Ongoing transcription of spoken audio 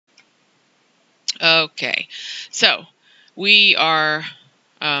Okay, so we are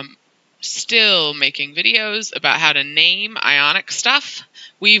still making videos about how to name ionic stuff.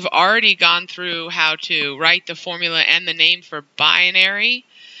 We've already gone through how to write the formula and the name for binary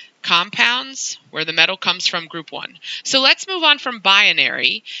compounds where the metal comes from group 1. So let's move on from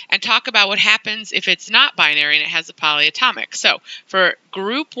binary and talk about what happens if it's not binary and it has a polyatomic. So for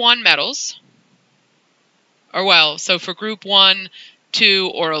group 1 metals, so for group 1,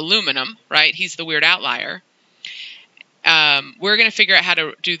 2, or aluminum, right? He's the weird outlier. We're going to figure out how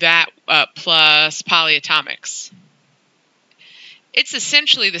to do that plus polyatomics. It's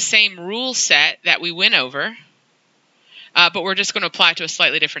essentially the same rule set that we went over, but we're just going to apply it to a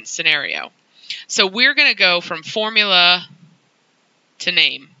slightly different scenario. So we're going to go from formula to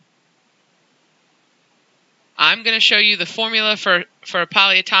name. I'm going to show you the formula for a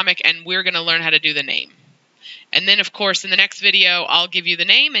polyatomic, and we're going to learn how to do the name. And then, of course, in the next video, I'll give you the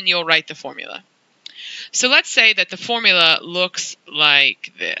name and you'll write the formula. So let's say that the formula looks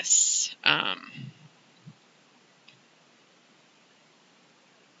like this.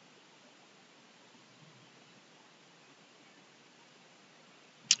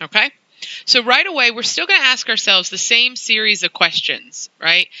 Okay, so right away, we're still going to ask ourselves the same series of questions,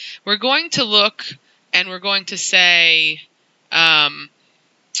 right? We're going to look and we're going to say that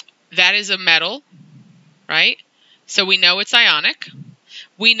is a metal, right? So we know it's ionic.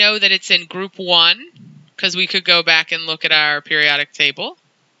 We know that it's in group 1 because we could go back and look at our periodic table,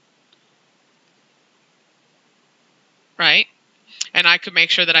 right? And I could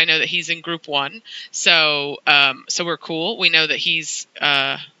make sure that I know that he's in group 1. So we're cool. We know that he's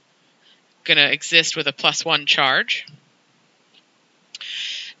going to exist with a +1 charge.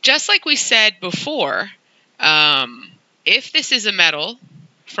 Just like we said before, if this is a metal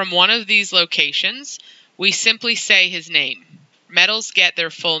from one of these locations, we simply say his name. Metals get their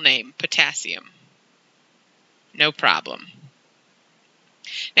full name, potassium. No problem.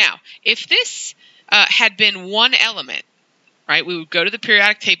 Now, if this had been one element, right, we would go to the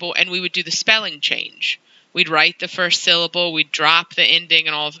periodic table and we would do the spelling change. We'd write the first syllable, we'd drop the ending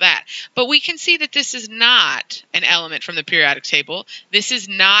and all of that. But we can see that this is not an element from the periodic table. This is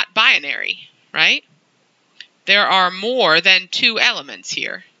not binary, right? There are more than 2 elements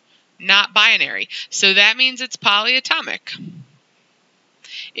here, not binary. So that means it's polyatomic.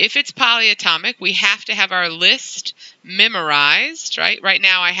 If it's polyatomic, we have to have our list memorized, right? Right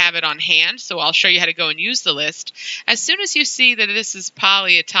now I have it on hand, so I'll show you how to go and use the list. As soon as you see that this is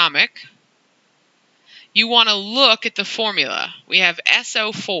polyatomic, you want to look at the formula. We have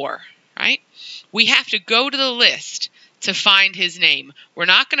SO4, right? We have to go to the list to find his name. We're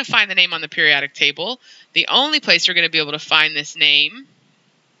not going to find the name on the periodic table. The only place you're going to be able to find this name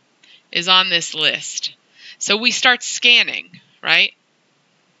is on this list. So we start scanning, right?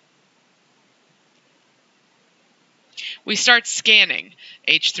 We start scanning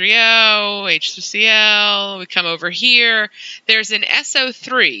H3O, H2Cl, we come over here. There's an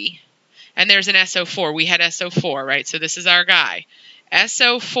SO3 and there's an SO4. We had SO4, right? So this is our guy.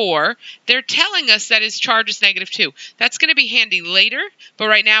 SO4, they're telling us that his charge is -2. That's going to be handy later, but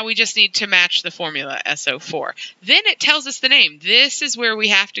right now we just need to match the formula, SO4. Then it tells us the name. This is where we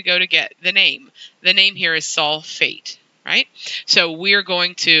have to go to get the name. The name here is sulfate, right? So we're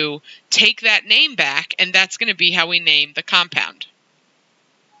going to take that name back, and that's going to be how we name the compound.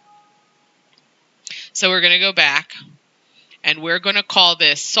 So we're going to go back, and we're going to call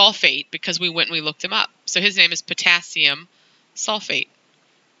this sulfate because we went and we looked him up. So his name is potassium sulfate.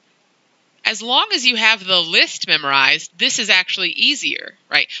 As long as you have the list memorized, this is actually easier,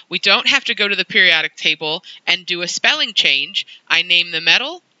 right? We don't have to go to the periodic table and do a spelling change. I name the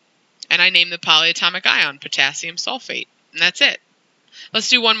metal, and I name the polyatomic ion, potassium sulfate, and that's it. Let's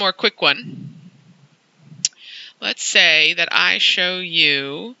do one more quick one. Let's say that I show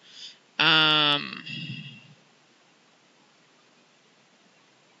you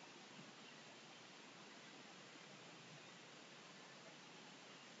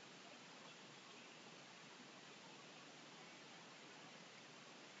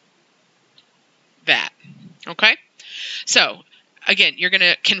that, okay? So, again, you're going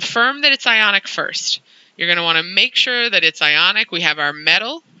to confirm that it's ionic first. You're going to want to make sure that it's ionic. We have our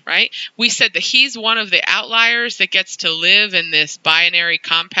metal, right? We said that he's one of the outliers that gets to live in this binary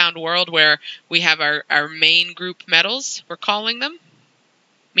compound world where we have our main group metals, we're calling them,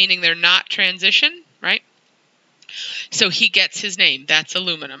 meaning they're not transition, right? So he gets his name. That's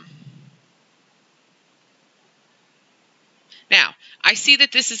aluminum. Now, I see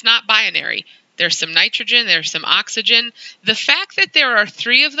that this is not binary. There's some nitrogen, there's some oxygen. The fact that there are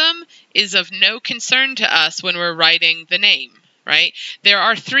 3 of them is of no concern to us when we're writing the name, right? There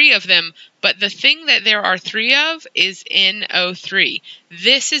are 3 of them, but the thing that there are 3 of is NO3.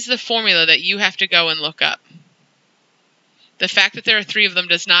 This is the formula that you have to go and look up. The fact that there are 3 of them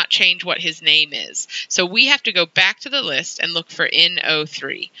does not change what his name is. So we have to go back to the list and look for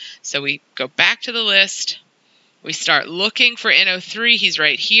NO3. So we go back to the list. We start looking for NO3. He's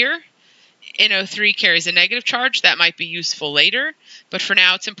right here. NO3 carries a negative charge. That might be useful later. But for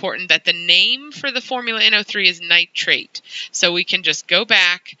now, it's important that the name for the formula NO3 is nitrate. So we can just go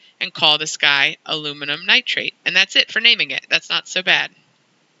back and call this guy aluminum nitrate. And that's it for naming it. That's not so bad.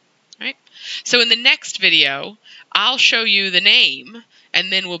 Right? So in the next video, I'll show you the name,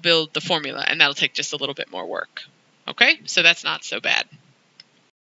 and then we'll build the formula. And that'll take just a little bit more work. Okay? So that's not so bad.